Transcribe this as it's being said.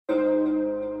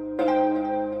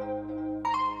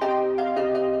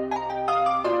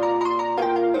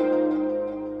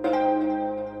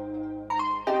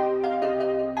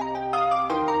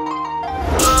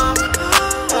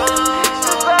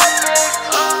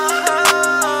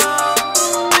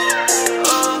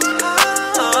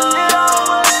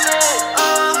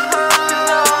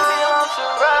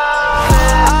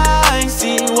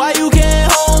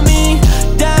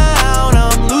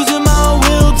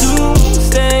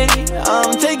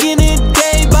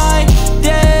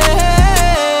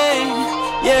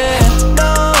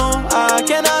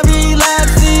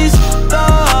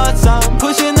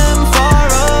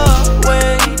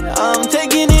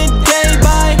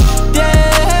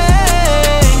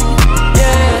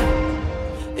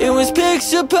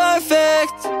picture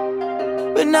perfect,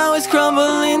 but now it's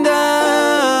crumbling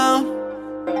down.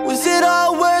 Was it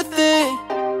all worth it?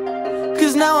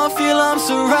 Cause now I feel I'm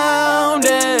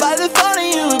surrounded by the thought of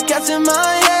you, it gets in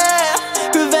my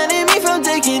head, preventing me from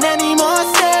taking any more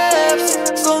steps.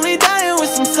 Slowly dying with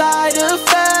some side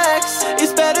effects.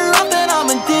 It's better off that I'm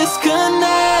a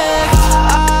disconnect.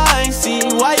 I see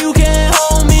why you can't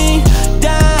hold me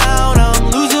down.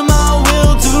 I'm losing my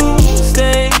will to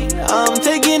stay. I'm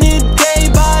taking it day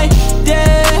by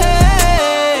day.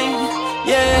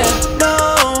 Yeah,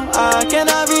 no, I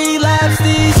cannot relapse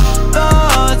these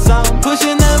thoughts. I'm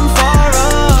pushing them far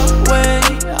away.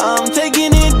 I'm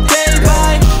taking it day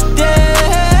by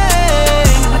day.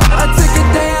 I took it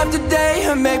day after day,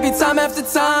 and maybe time after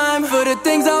time, for the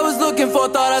things I was looking for.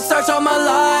 Thought I'd search all my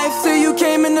life, till you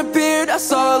came and appeared. I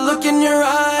saw a look in your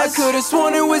eyes. I could've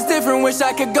sworn it was different, wish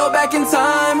I could go back in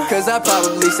time. Cause I'd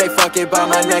probably say fuck it by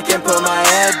my neck and put my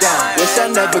head down. Wish I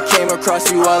never came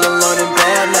across you all alone in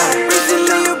bed now.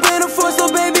 Recently you've been a force, so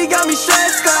baby got me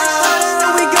stressed out. I don't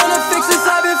know we gonna fix this,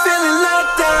 I've been feeling let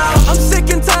down. I'm sick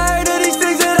and tired of these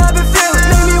things that I've been feeling.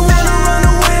 Made me wanna run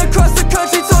away across the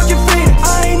country talking Phoenix.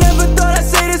 I ain't never thought I'd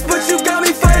say this, but you got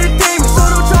me fighting demons. So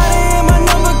don't try to hit my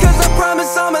number, cause I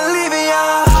promise I'ma leave it,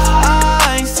 yeah.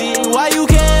 I see why you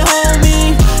can't hold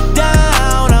me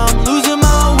down. I'm losing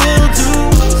my will to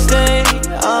stay.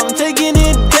 I'm taking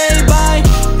it day by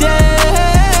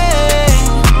day.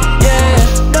 Yeah,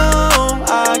 no,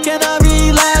 I cannot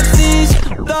relapse these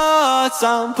thoughts.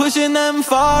 I'm pushing them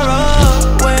far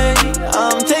away.